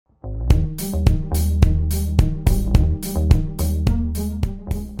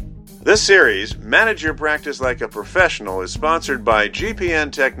This series, Manage Your Practice Like a Professional, is sponsored by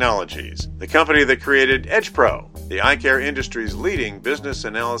GPN Technologies, the company that created EdgePro, the eye care industry's leading business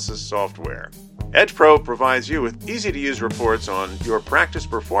analysis software. EdgePro provides you with easy-to-use reports on your practice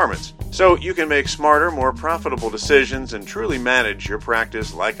performance, so you can make smarter, more profitable decisions and truly manage your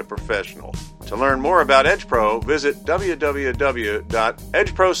practice like a professional. To learn more about EdgePro, visit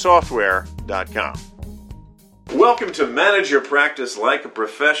www.edgeprosoftware.com. Welcome to Manage Your Practice Like a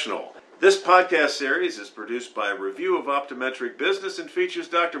Professional. This podcast series is produced by Review of Optometric Business and features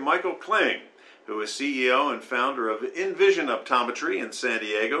Dr. Michael Kling, who is CEO and founder of InVision Optometry in San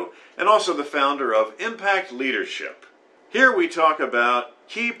Diego, and also the founder of Impact Leadership. Here we talk about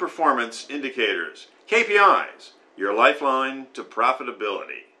key performance indicators, KPIs, your lifeline to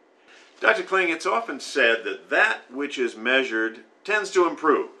profitability. Dr. Kling, it's often said that which is measured tends to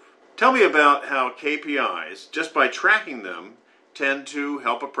improve. Tell me about how KPIs, just by tracking them, tend to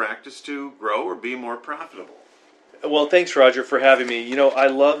help a practice to grow or be more profitable. Well, thanks, Roger, for having me. You know, I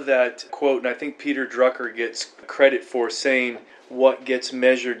love that quote, and I think Peter Drucker gets credit for saying what gets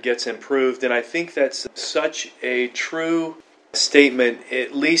measured gets improved, and I think that's such a true statement,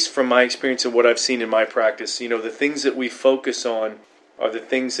 at least from my experience and what I've seen in my practice. You know, the things that we focus on are the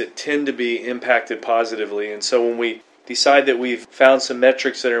things that tend to be impacted positively, and so when we decide that we've found some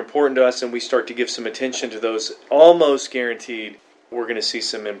metrics that are important to us and we start to give some attention to those, almost guaranteed we're going to see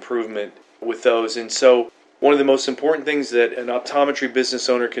some improvement with those. And so one of the most important things that an optometry business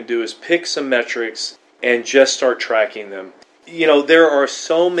owner can do is pick some metrics and just start tracking them. You know, there are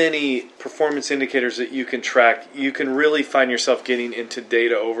so many performance indicators that you can track. You can really find yourself getting into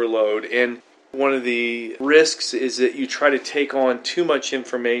data overload. And one of the risks is that you try to take on too much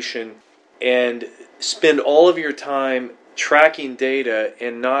information and spend all of your time tracking data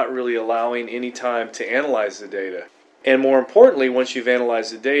and not really allowing any time to analyze the data. And more importantly, once you've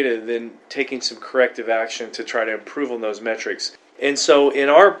analyzed the data, then taking some corrective action to try to improve on those metrics. And so in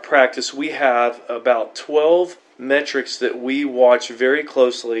our practice, we have about 12 metrics that we watch very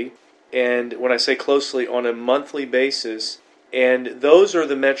closely. And when I say closely, on a monthly basis. And those are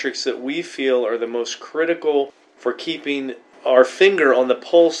the metrics that we feel are the most critical for keeping our finger on the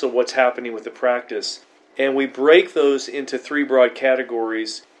pulse of what's happening with the practice. And we break those into three broad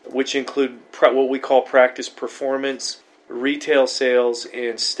categories, which include what we call practice performance, retail sales,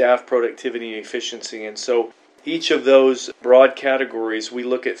 and staff productivity and efficiency. And so each of those broad categories, we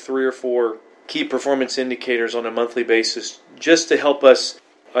look at 3 or 4 key performance indicators on a monthly basis just to help us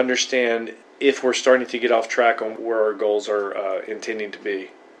understand if we're starting to get off track on where our goals are intending to be.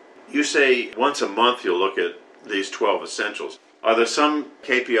 You say once a month you'll look at these 12 essentials. Are there some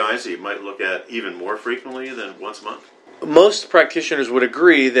KPIs that you might look at even more frequently than once a month? Most practitioners would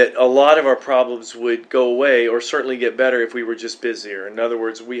agree that a lot of our problems would go away or certainly get better if we were just busier. In other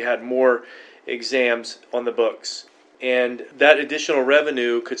words, we had more exams on the books. And that additional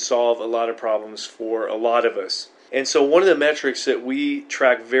revenue could solve a lot of problems for a lot of us. And so one of the metrics that we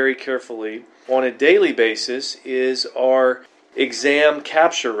track very carefully on a daily basis is our exam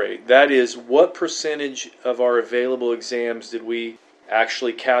capture rate. That is, what percentage of our available exams did we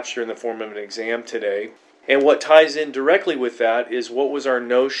actually capture in the form of an exam today? And what ties in directly with that is what was our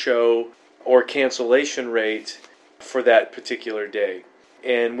no-show or cancellation rate for that particular day.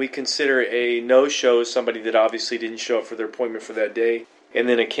 And we consider a no-show somebody that obviously didn't show up for their appointment for that day, and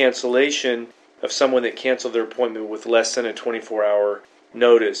then a cancellation of someone that canceled their appointment with less than a 24-hour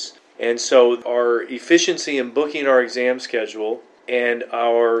notice. And so our efficiency in booking our exam schedule and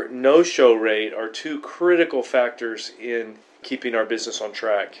our no-show rate are 2 critical factors in keeping our business on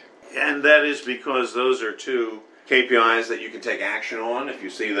track. And that is because those are 2 KPIs that you can take action on if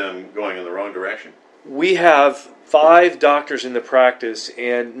you see them going in the wrong direction. We have 5 doctors in the practice,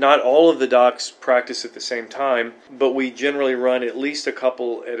 and not all of the docs practice at the same time, but we generally run at least a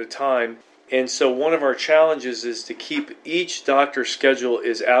couple at a time. And so one of our challenges is to keep each doctor's schedule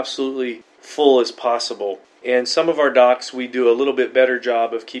as absolutely full as possible. And some of our docs, we do a little bit better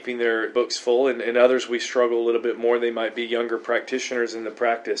job of keeping their books full, and others we struggle a little bit more. They might be younger practitioners in the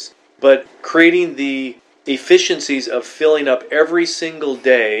practice. But creating the efficiencies of filling up every single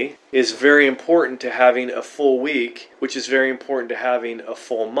day is very important to having a full week, which is very important to having a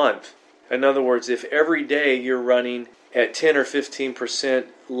full month. In other words, if every day you're running at 10 or 15%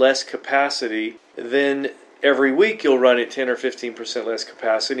 less capacity, then every week you'll run at 10 or 15% less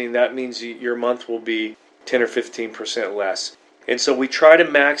capacity, and that means your month will be 10 or 15% less. And so we try to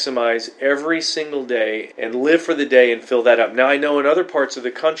maximize every single day and live for the day and fill that up. Now, I know in other parts of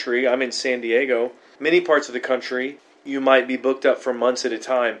the country, I'm in San Diego, many parts of the country, you might be booked up for months at a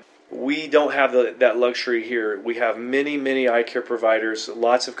time. We don't have that luxury here. We have many eye care providers,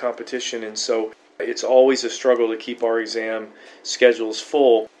 lots of competition, and so it's always a struggle to keep our exam schedules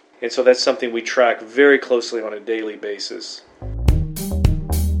full. And so that's something we track very closely on a daily basis.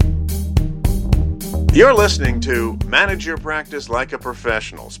 You're listening to Manage Your Practice Like a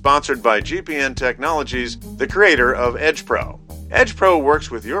Professional, sponsored by GPN Technologies, the creator of EdgePro. EdgePro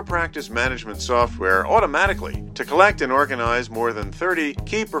works with your practice management software automatically to collect and organize more than 30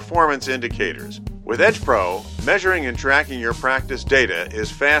 key performance indicators. With EdgePro, measuring and tracking your practice data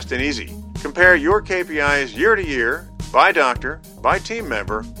is fast and easy. Compare your KPIs year to year, by doctor, by team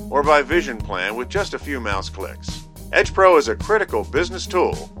member, or by vision plan with just a few mouse clicks. EdgePro is a critical business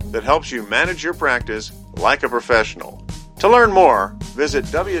tool that helps you manage your practice like a professional. To learn more, visit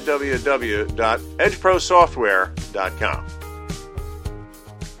www.edgeprosoftware.com.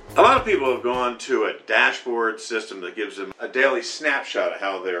 A lot of people have gone to a dashboard system that gives them a daily snapshot of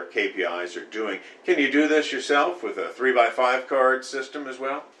how their KPIs are doing. Can you do this yourself with a 3x5 card system as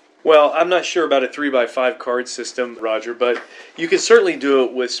well? Well, I'm not sure about a 3x5 card system, Roger, but you can certainly do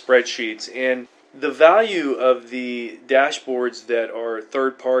it with spreadsheets. And the value of the dashboards that are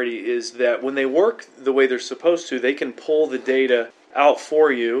third party is that when they work the way they're supposed to, they can pull the data out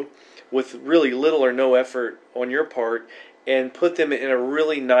for you with really little or no effort on your part and put them in a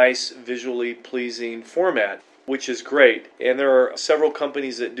really nice, visually pleasing format, which is great. And there are several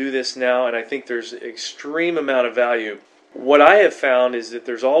companies that do this now, and I think there's an extreme amount of value. What I have found is that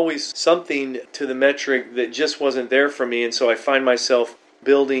there's always something to the metric that just wasn't there for me, and so I find myself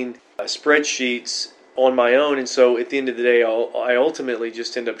building spreadsheets on my own, and so at the end of the day, I ultimately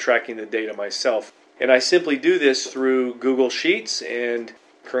just end up tracking the data myself. And I simply do this through Google Sheets and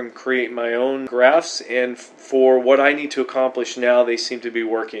can create my own graphs, and for what I need to accomplish now, they seem to be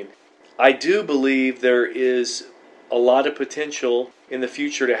working. I do believe there is a lot of potential in the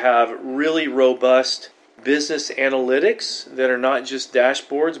future to have really robust business analytics that are not just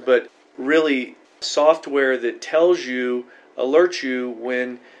dashboards, but really software that tells you, alerts you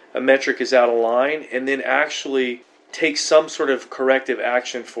when a metric is out of line, and then actually takes some sort of corrective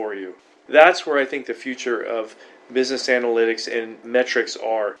action for you. That's where I think the future of business analytics and metrics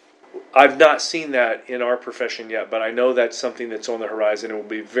are. I've not seen that in our profession yet, but I know that's something that's on the horizon and will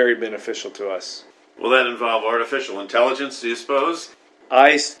be very beneficial to us. Will that involve artificial intelligence, do you suppose?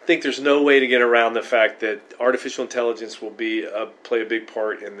 I think there's no way to get around the fact that artificial intelligence will play a big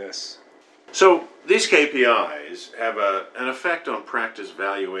part in this. So these KPIs have an effect on practice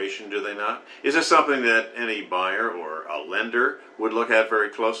valuation, do they not? Is this something that any buyer or a lender would look at very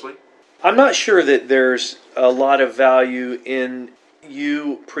closely? I'm not sure that there's a lot of value in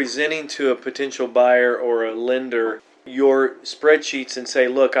you presenting to a potential buyer or a lender your spreadsheets and say,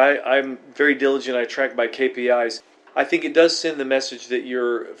 look, I'm very diligent, I track my KPIs. I think it does send the message that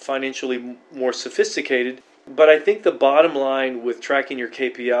you're financially more sophisticated, but I think the bottom line with tracking your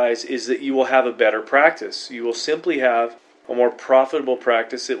KPIs is that you will have a better practice. You will simply have a more profitable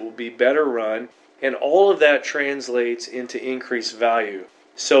practice, it will be better run, and all of that translates into increased value.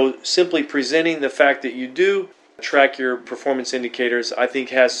 So simply presenting the fact that you do track your performance indicators, I think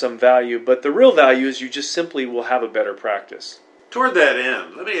has some value, but the real value is you just simply will have a better practice. Toward that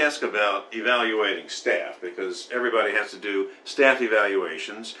end, let me ask about evaluating staff, because everybody has to do staff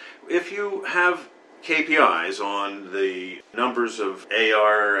evaluations. If you have KPIs on the numbers of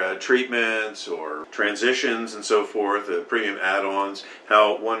AR treatments or transitions and so forth, premium add-ons,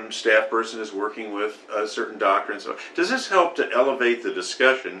 how one staff person is working with a certain doctor and so on, does this help to elevate the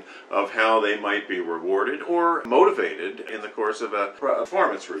discussion of how they might be rewarded or motivated in the course of a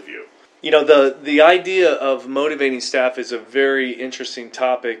performance review? You know, the idea of motivating staff is a very interesting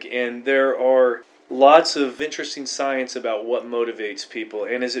topic, and there are lots of interesting science about what motivates people.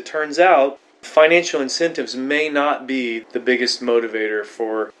 And as it turns out, financial incentives may not be the biggest motivator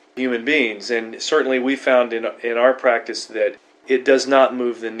for human beings. And certainly we found in our practice that it does not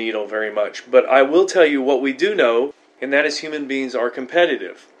move the needle very much. But I will tell you what we do know, and that is human beings are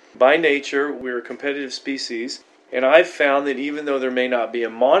competitive. By nature, we're a competitive species. And I've found that even though there may not be a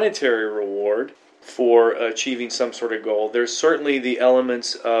monetary reward for achieving some sort of goal, there's certainly the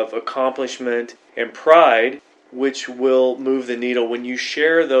elements of accomplishment and pride which will move the needle when you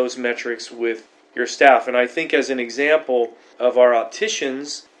share those metrics with your staff. And I think as an example of our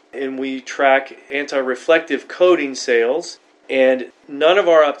opticians, and we track anti-reflective coating sales, and none of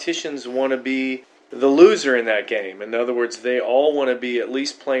our opticians want to be the loser in that game. In other words, they all want to be at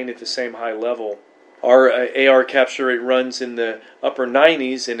least playing at the same high level. Our AR capture rate runs in the upper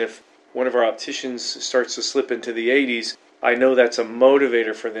 90s, and if one of our opticians starts to slip into the 80s, I know that's a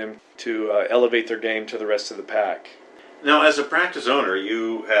motivator for them to elevate their game to the rest of the pack. Now, as a practice owner,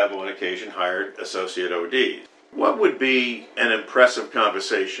 you have on occasion hired associate ODs. What would be an impressive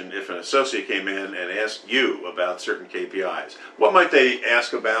conversation if an associate came in and asked you about certain KPIs? What might they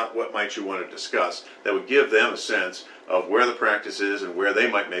ask about? What might you want to discuss that would give them a sense of where the practice is and where they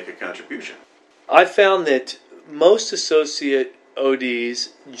might make a contribution? I found that most associate ODs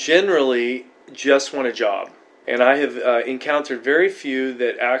generally just want a job. And I have encountered very few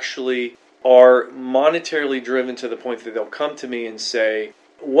that actually are monetarily driven to the point that they'll come to me and say,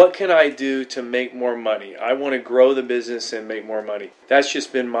 what can I do to make more money? I want to grow the business and make more money. That's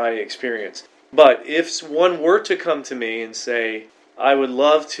just been my experience. But if one were to come to me and say, I would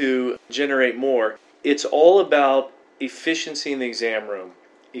love to generate more, it's all about efficiency in the exam room.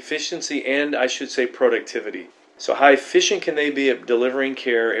 Efficiency and, I should say, productivity. So how efficient can they be at delivering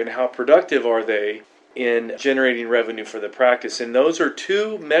care, and how productive are they in generating revenue for the practice? And those are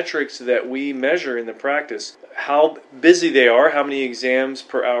two metrics that we measure in the practice. How busy they are, how many exams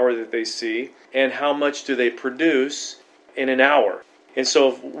per hour that they see, and how much do they produce in an hour. And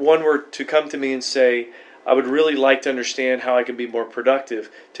so if one were to come to me and say, I would really like to understand how I can be more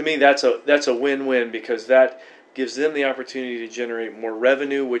productive, to me that's a win-win, because that gives them the opportunity to generate more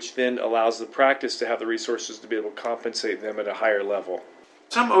revenue, which then allows the practice to have the resources to be able to compensate them at a higher level.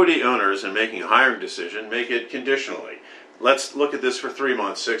 Some OD owners, in making a hiring decision, make it conditionally. Let's look at this for 3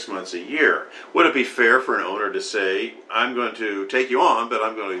 months, 6 months, a year. Would it be fair for an owner to say, I'm going to take you on, but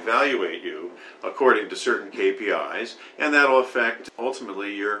I'm going to evaluate you according to certain KPIs, and that'll affect,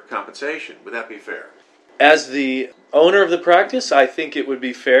 ultimately, your compensation? Would that be fair? As the owner of the practice, I think it would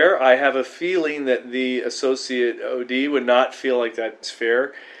be fair. I have a feeling that the associate OD would not feel like that's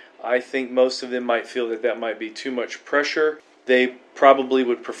fair. I think most of them might feel that that might be too much pressure. They probably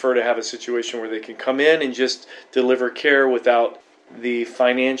would prefer to have a situation where they can come in and just deliver care without the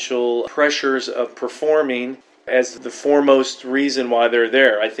financial pressures of performing as the foremost reason why they're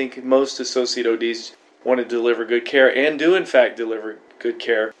there. I think most associate ODs want to deliver good care and do in fact deliver good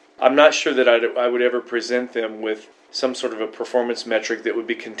care. I'm not sure that I would ever present them with some sort of a performance metric that would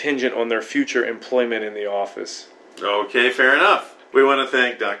be contingent on their future employment in the office. Okay, fair enough. We want to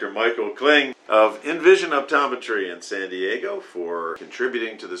thank Dr. Michael Kling of Envision Optometry in San Diego for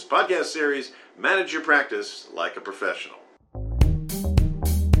contributing to this podcast series, Manage Your Practice Like a Professional.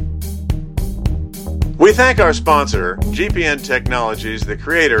 We thank our sponsor, GPN Technologies, the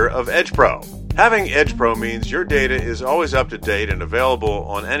creator of EdgePro. Having EdgePro means your data is always up to date and available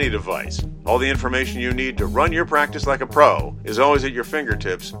on any device. All the information you need to run your practice like a pro is always at your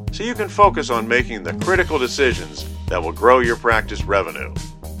fingertips, so you can focus on making the critical decisions that will grow your practice revenue.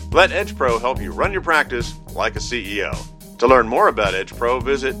 Let EdgePro help you run your practice like a CEO. To learn more about EdgePro,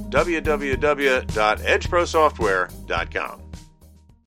 visit www.edgeprosoftware.com.